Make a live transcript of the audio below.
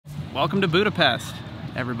Welcome to Budapest,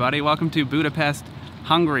 everybody. Welcome to Budapest,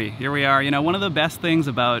 Hungary. Here we are. You know, one of the best things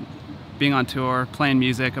about being on tour, playing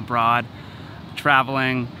music abroad,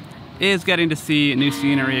 traveling, is getting to see new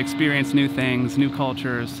scenery, experience new things, new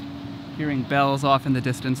cultures, hearing bells off in the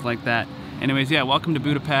distance like that. Anyways, yeah, welcome to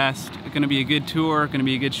Budapest. It's gonna be a good tour, gonna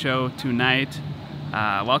be a good show tonight.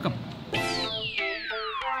 Welcome.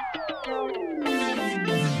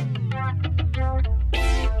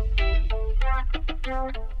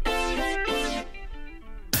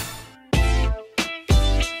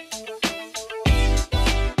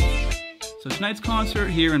 So tonight's concert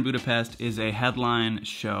here in Budapest is a headline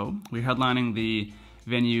show. We're headlining the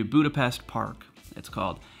venue Budapest Park, it's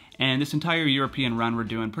called. And this entire European run we're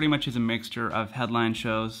doing pretty much is a mixture of headline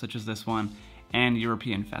shows, such as this one, and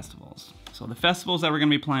European festivals. So the festivals that we're gonna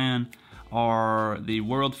be playing are the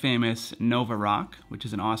world famous Nova Rock, which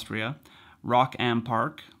is in Austria, Rock am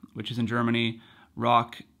Park, which is in Germany,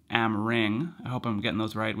 Rock am Ring, I hope I'm getting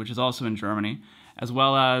those right, which is also in Germany, as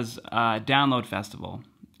well as Download Festival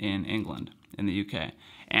in England, in the UK.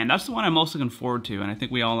 And that's the one I'm most looking forward to, and I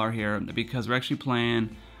think we all are here because we're actually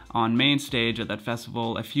playing on Mainstage at that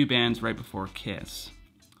festival a few bands right before Kiss.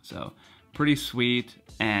 So, pretty sweet,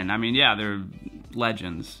 and I mean, yeah, they're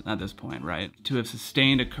legends at this point, right? To have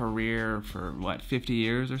sustained a career for, what, 50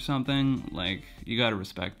 years or something? Like, you gotta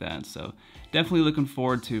respect that. So, definitely looking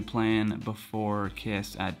forward to playing before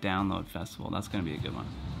Kiss at Download Festival. That's gonna be a good one.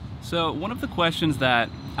 So, one of the questions that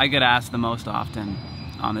I get asked the most often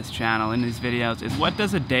on this channel, in these videos, is what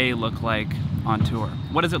does a day look like on tour?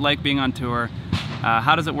 What is it like being on tour?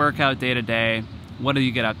 How does it work out day to day? What do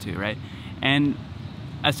you get up to, right? And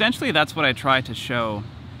essentially that's what I try to show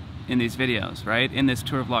in these videos, right? In this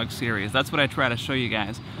tour vlog series. That's what I try to show you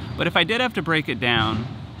guys. But if I did have to break it down,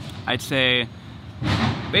 I'd say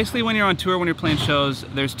basically when you're on tour, when you're playing shows,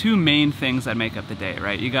 there's two main things that make up the day,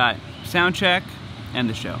 right? You got sound check and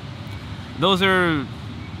the show. Those are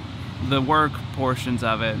the work portions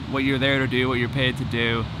of it, what you're there to do, what you're paid to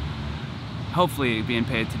do, hopefully being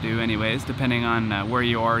paid to do anyways, depending on where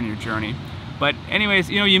you are in your journey. But anyways,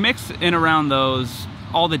 you know, you mix in around those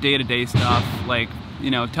all the day-to-day stuff, like, you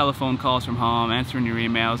know, telephone calls from home, answering your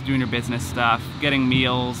emails, doing your business stuff, getting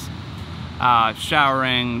meals,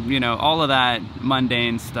 showering, you know, all of that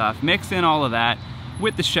mundane stuff. Mix in all of that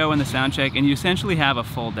with the show and the sound check, and you essentially have a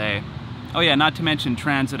full day. Oh yeah, not to mention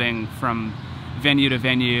transiting from venue to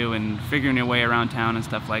venue and figuring your way around town and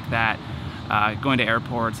stuff like that, going to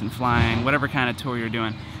airports and flying, whatever kind of tour you're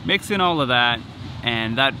doing. Mix in all of that,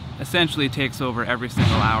 and that essentially takes over every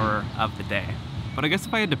single hour of the day. But I guess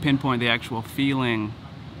if I had to pinpoint the actual feeling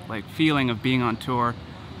of being on tour,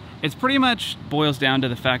 it's pretty much boils down to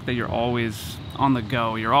the fact that you're always on the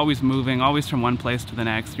go. You're always moving, always from one place to the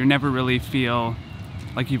next. You never really feel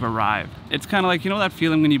like you've arrived. It's kind of like, you know that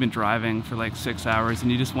feeling when you've been driving for like 6 hours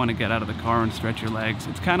and you just want to get out of the car and stretch your legs?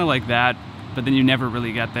 It's kind of like that, but then you never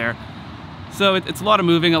really get there. So it's a lot of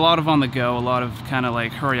moving, a lot of on the go, a lot of kind of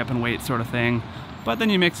like hurry up and wait sort of thing. But then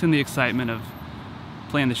you mix in the excitement of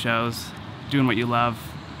playing the shows, doing what you love,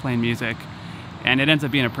 playing music, and it ends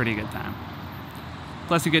up being a pretty good time.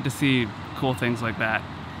 Plus you get to see cool things like that.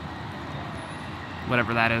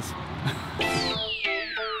 Whatever that is.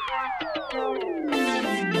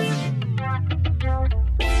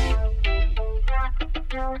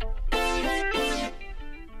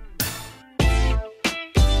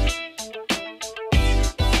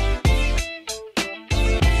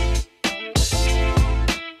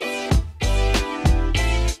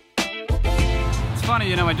 Funny,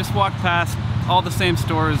 you know, I just walked past all the same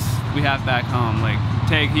stores we have back home, like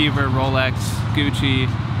Tag Heuer, Rolex, Gucci,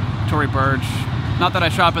 Tory Burch. Not that I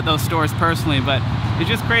shop at those stores personally, but it's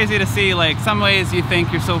just crazy to see, like, some ways you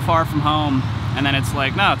think you're so far from home, and then it's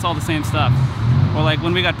like, no, it's all the same stuff. Or like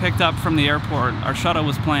when we got picked up from the airport, our shuttle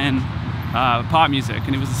was playing pop music,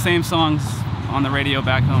 and it was the same songs on the radio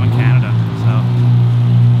back home in Canada. So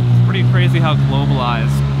it's pretty crazy how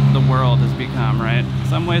globalized the world has become, right? In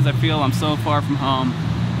some ways I feel I'm so far from home,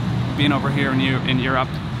 being over here in Europe.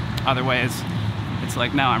 Other ways, it's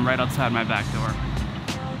like now I'm right outside my back door.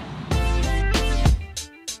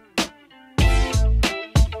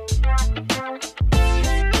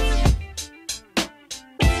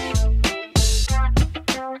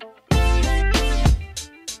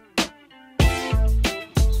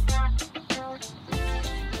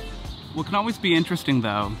 What can always be interesting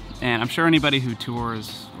though, and I'm sure anybody who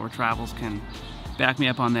tours or travels can back me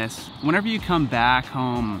up on this, whenever you come back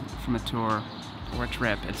home from a tour or a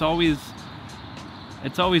trip, it's always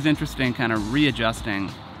interesting kind of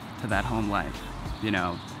readjusting to that home life, you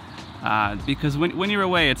know. Because when you're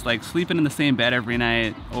away, it's like sleeping in the same bed every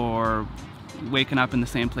night, or waking up in the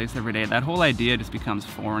same place every day, that whole idea just becomes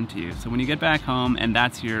foreign to you. So when you get back home and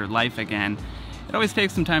that's your life again, it always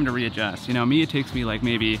takes some time to readjust. You know, me, it takes me like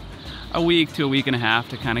maybe a week to a week and a half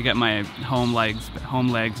to kind of get my home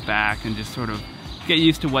legs back and just sort of get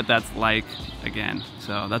used to what that's like again.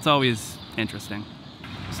 So that's always interesting.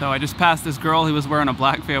 So I just passed this girl who was wearing a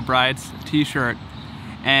Black Veil Brides t-shirt,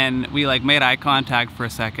 and we like made eye contact for a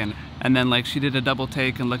second, and then like she did a double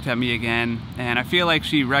take and looked at me again, and I feel like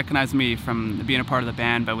she recognized me from being a part of the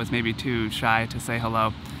band but was maybe too shy to say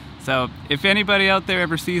hello. So if anybody out there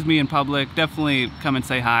ever sees me in public, definitely come and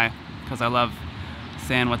say hi, because I love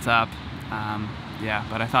saying what's up. Yeah,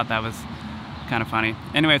 but I thought that was kind of funny.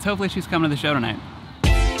 Anyways, hopefully she's coming to the show tonight.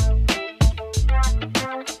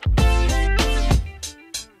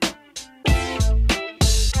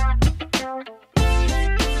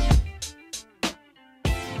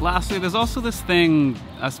 Lastly, there's also this thing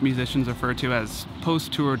us musicians refer to as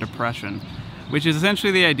post-tour depression, which is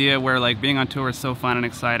essentially the idea where like being on tour is so fun and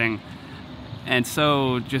exciting and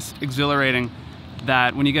so just exhilarating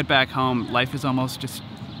that when you get back home, life is almost just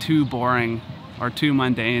too boring or too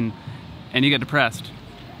mundane, and you get depressed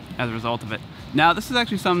as a result of it. Now, this is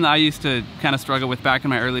actually something that I used to kind of struggle with back in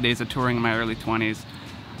my early days of touring in my early 20s.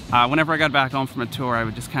 Whenever I got back home from a tour, I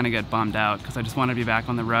would just kind of get bummed out because I just wanted to be back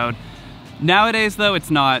on the road. Nowadays, though, it's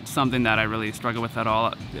not something that I really struggle with at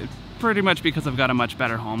all, pretty much because I've got a much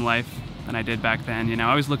better home life than I did back then. You know, I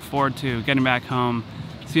always look forward to getting back home,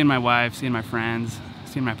 seeing my wife, seeing my friends,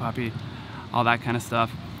 seeing my puppy, all that kind of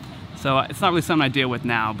stuff. So it's not really something I deal with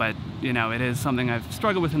now, but you know, it is something I've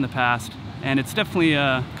struggled with in the past, and it's definitely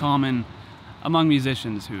common among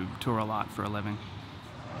musicians who tour a lot for a living.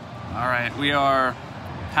 All right, we are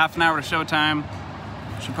half an hour to showtime.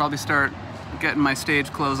 Should probably start getting my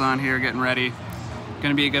stage clothes on here, getting ready.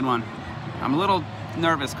 Gonna be a good one. I'm a little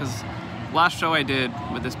nervous because last show I did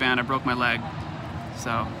with this band, I broke my leg. So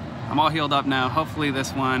I'm all healed up now. Hopefully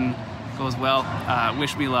this one goes well.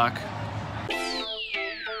 Wish me luck.